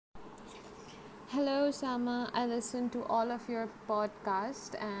Hello, Sama. I listen to all of your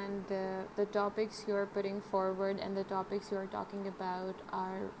podcast, and the topics you're putting forward and the topics you're talking about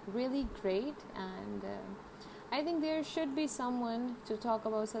are really great. And I think there should be someone to talk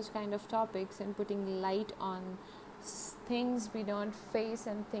about such kind of topics and putting light on things we don't face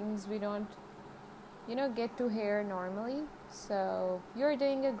and things we don't, get to hear normally. So you're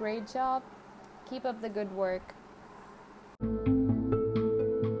doing a great job. Keep up the good work.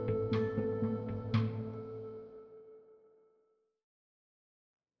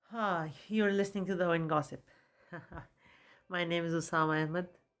 Hi, you're listening to The Wine Gossip. My name is Usama Ahmed,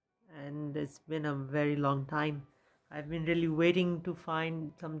 and it's been a very long time. I've been really waiting to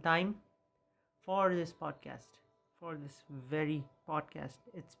find some time for this podcast, for this very podcast.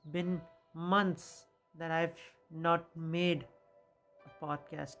 It's been months that I've not made a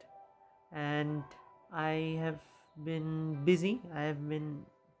podcast, and I have been busy. I have been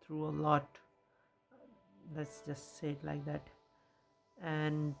through a lot. Let's just say it like that.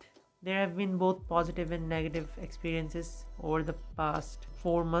 And there have been both positive and negative experiences over the past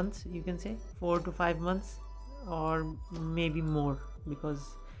 4 months, you can say 4 to 5 months, or maybe more,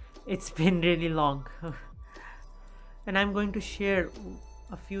 because it's been really long. And I'm going to share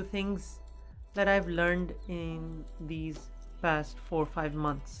a few things that I've learned in these past 4 or 5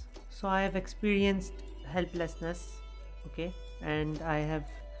 months. So I have experienced helplessness, okay, and I have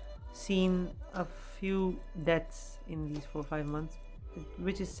seen a few deaths in these 4 or 5 months,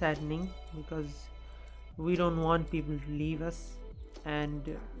 which is saddening because we don't want people to leave us,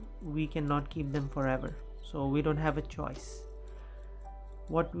 and we cannot keep them forever. So we don't have a choice.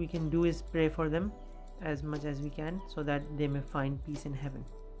 What we can do is pray for them as much as we can so that they may find peace in heaven.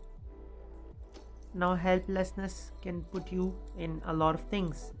 Now, helplessness can put you in a lot of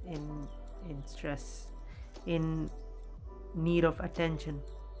things, in stress, in need of attention,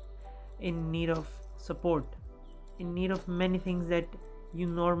 in need of support, in need of many things that you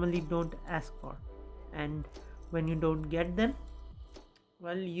normally don't ask for. And when you don't get them,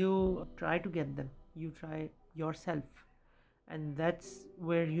 well, you try to get them, you try yourself, and that's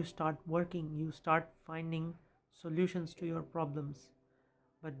where you start working, you start finding solutions to your problems.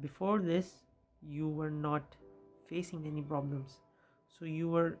 But before this, you were not facing any problems, so you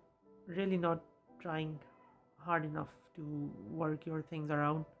were really not trying hard enough to work your things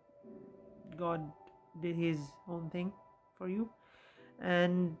around. God did his own thing for you,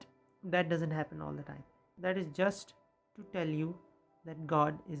 and that doesn't happen all the time. That is just to tell you that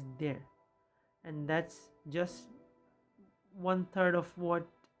God is there, and that's just one third of what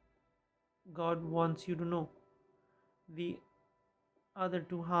God wants you to know. The other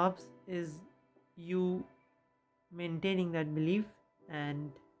two halves is you maintaining that belief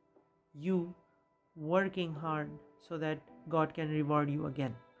and you working hard so that God can reward you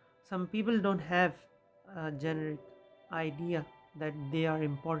again. Some people don't have a generic idea that they are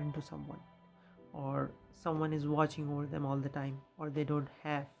important to someone, or someone is watching over them all the time, or they don't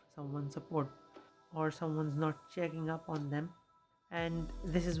have someone's support, or someone's not checking up on them. And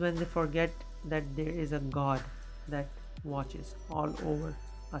this is when they forget that there is a God that watches all over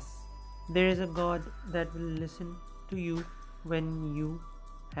us. There is a God that will listen to you when you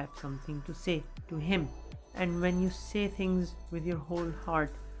have something to say to Him. And when you say things with your whole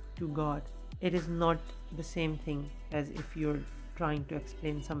heart to God, it is not the same thing as if you're trying to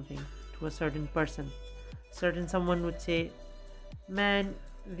explain something to a certain person. Certain someone would say, man,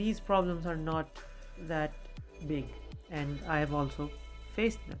 these problems are not that big, and I have also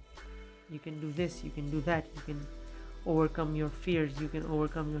faced them. You can do this, you can do that, you can overcome your fears, you can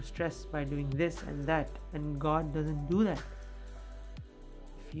overcome your stress by doing this and that. And God doesn't do that.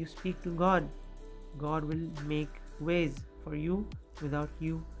 If you speak to God, God will make ways for you without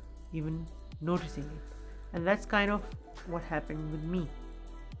you even noticing it. And that's kind of what happened with me.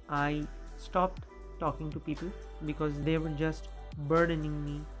 I stopped talking to people because they were just burdening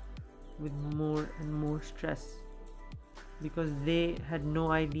me with more and more stress, because they had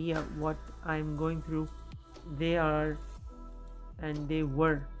no idea what I'm going through. They are, and they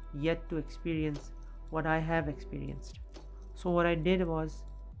were yet to experience what I have experienced. So what I did was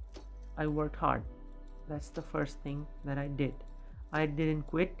I worked hard. That's the first thing that I did. I didn't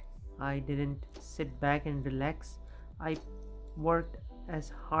quit. I didn't sit back and relax. I worked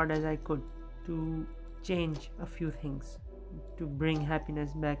as hard as I could to change a few things, to bring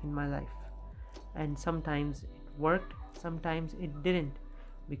happiness back in my life. And sometimes it worked, sometimes it didn't,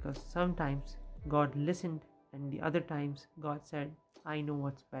 because sometimes God listened, and the other times God said, I know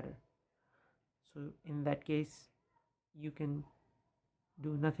what's better. So in that case, you can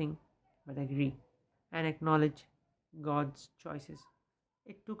do nothing but agree and acknowledge God's choices.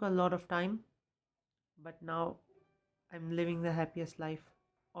 It took a lot of time, but now I'm living the happiest life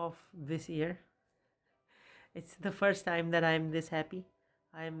of this year. It's the first time that I'm this happy.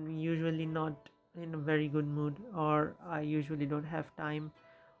 I'm usually not in a very good mood, or I usually don't have time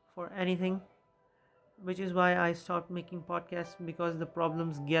for anything, which is why I stopped making podcasts, because the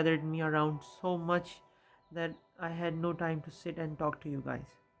problems gathered me around so much that I had no time to sit and talk to you guys.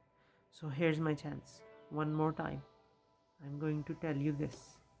 So here's my chance. One more time, I'm going to tell you this.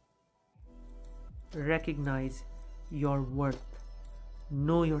 Recognize your worth.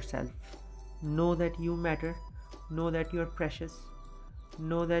 Know yourself. Know that you matter. Know that you're precious.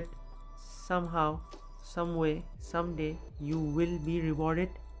 Know that somehow, some way, someday you will be rewarded.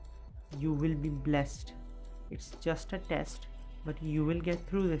 You will be blessed. It's just a test, but you will get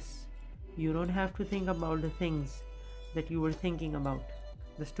through this. You don't have to think about the things that you were thinking about,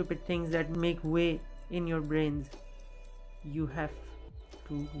 the stupid things that make way in your brains. You have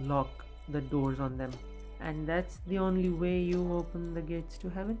to lock the doors on them, and that's the only way you open the gates to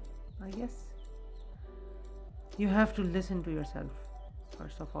heaven, I guess. You have to listen to yourself,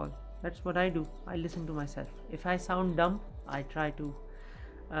 first of all. That's what I do. I listen to myself. If I sound dumb, I try to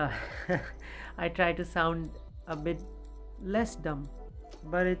uh, I try to sound a bit less dumb,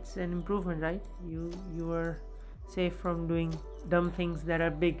 but it's an improvement, right? You are safe from doing dumb things that are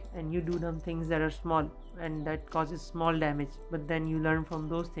big, and you do dumb things that are small, and that causes small damage, but then you learn from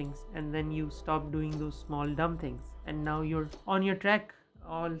those things, and then you stop doing those small dumb things, and now you're on your track,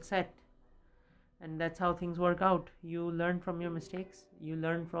 all set. And that's how things work out. You learn from your mistakes, you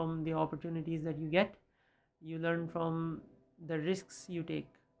learn from the opportunities that you get, you learn from the risks you take,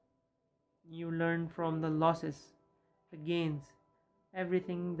 you learn from the losses, the gains,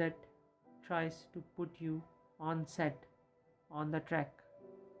 everything that tries to put you on set, on the track,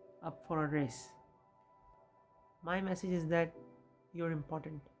 up for a race. My message is that you're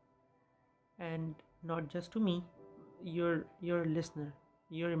important, and not just to me. You're a listener.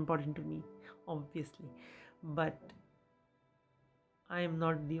 You're important to me, obviously, but I am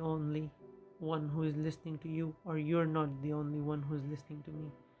not the only one who is listening to you, or you're not the only one who is listening to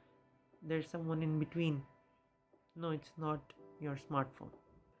me. There's someone in between. No, it's not your smartphone.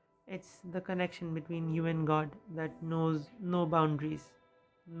 It's the connection between you and God that knows no boundaries,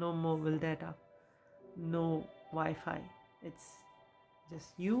 no mobile data, no Wi-Fi. It's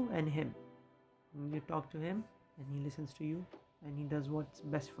just you and Him. And you talk to Him, and He listens to you, and He does what's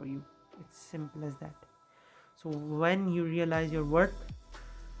best for you. It's simple as that. So when you realize your worth,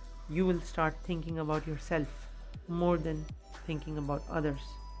 you will start thinking about yourself more than thinking about others.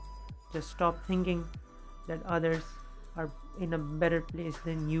 Just stop thinking that others are in a better place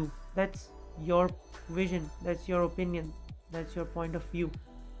than you. That's your vision, that's your opinion, that's your point of view.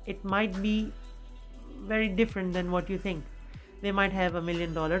 It might be very different than what you think. They might have $1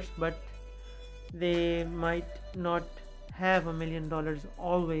 million, but they might not have $1 million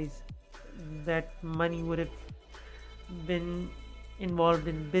always. That money would have been involved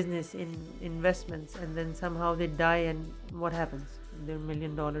in business, in investments, and then somehow they die, and what happens? Their $1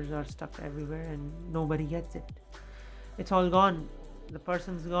 million are stuck everywhere and nobody gets it. It's all gone. The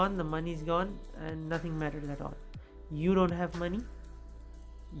person's gone, the money's gone, and nothing matters at all. You don't have money.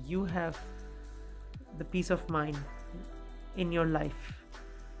 You have the peace of mind in your life.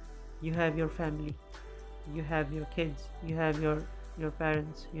 You have your family. You have your kids. You have your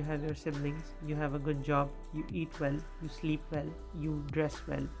parents. You have your siblings. You have a good job. You eat well. You sleep well. You dress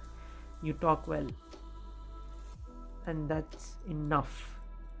well. You talk well. And that's enough.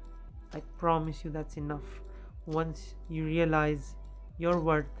 I promise you, that's enough. Once you realize your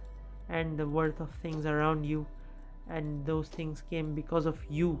worth and the worth of things around you, and those things came because of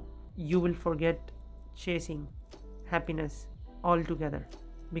you, you will forget chasing happiness altogether,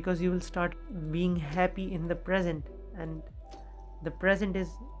 because you will start being happy in the present, and the present is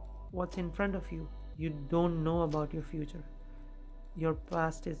what's in front of you. You don't know about your future. Your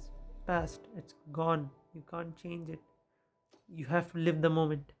past is past. It's gone. You can't change it. You have to live the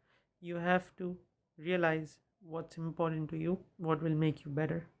moment. You have to realize what's important to you, what will make you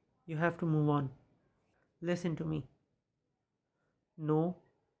better. You have to move on. Listen to me. Know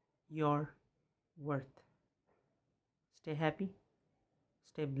your worth. Stay happy,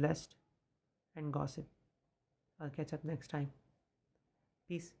 stay blessed, and gossip. I'll catch up next time.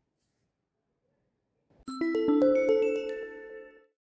 Peace.